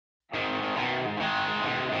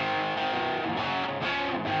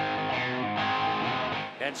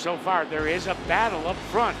And so far, there is a battle up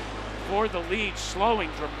front for the lead, slowing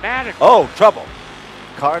dramatically. Oh, trouble.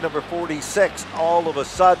 Car number 46 all of a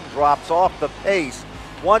sudden drops off the pace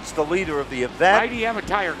once the leader of the event. Might he have a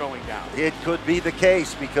tire going down? It could be the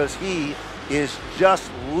case because he is just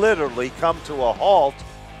literally come to a halt.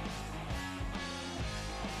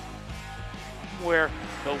 Where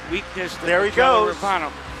the weakness of there he goes. Rafano,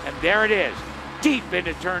 and there it is, deep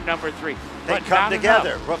into turn number 3. They but come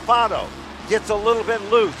together. Enough. Rafano gets a little bit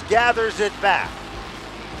loose, gathers it back.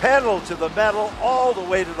 Pedal to the metal all the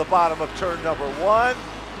way to the bottom of turn number 1.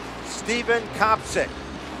 Steven Kopsik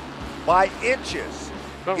by inches.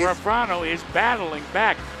 But Rafano is battling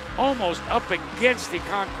back, almost up against the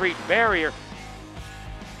concrete barrier.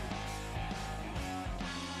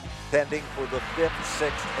 Tending for the 5th,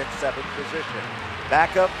 6th, and 7th position.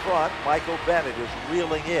 Back up front, Michael Bennett is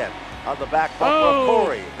reeling in on the back bumper of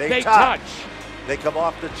Corey. They touch. They come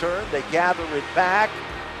off the turn, they gather it back,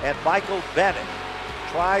 and Michael Bennett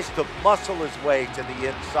tries to muscle his way to the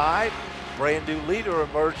inside. Brand new leader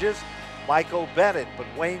emerges, Michael Bennett, but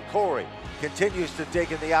Wayne Corey continues to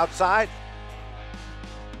dig in the outside.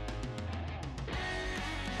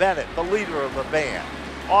 Bennett, the leader of the band,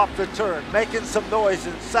 off the turn, making some noise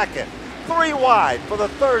in second. 3 wide for the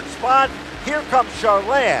 3rd spot. Here comes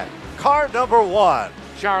Charland, car number 1.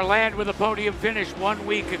 Charland with a podium finish 1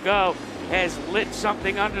 week ago has lit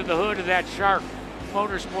something under the hood of that Shark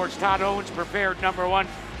Motorsports. Todd Owens prepared number 1.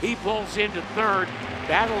 He pulls into 3rd,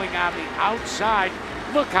 battling on the outside.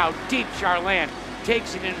 Look how deep Charland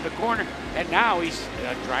takes it into the corner, and now he's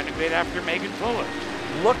trying to bid after Megan Fuller.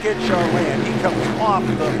 Look at Charland. He comes off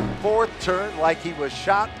the 4th turn like he was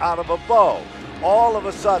shot out of a bow. All of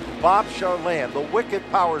a sudden, Bob Charland, the wicked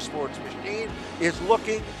power sports machine, is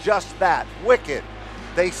looking just that, wicked.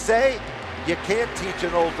 They say you can't teach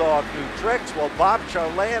an old dog new tricks. Well, Bob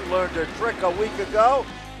Charland learned a trick a week ago.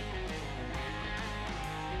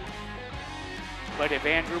 But if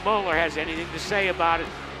Andrew Moeller has anything to say about it,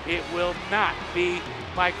 it will not be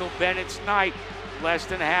Michael Bennett's night. Less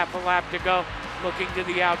than half a lap to go. Looking to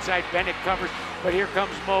the outside, Bennett covers, but here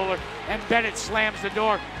comes Moeller, and Bennett slams the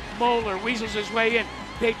door. Moeller weasels his way in.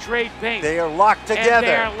 They trade paint. They are locked together. And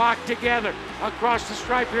they are locked together. Across the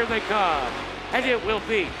stripe, here they come. And it will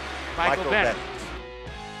be Michael Bennett.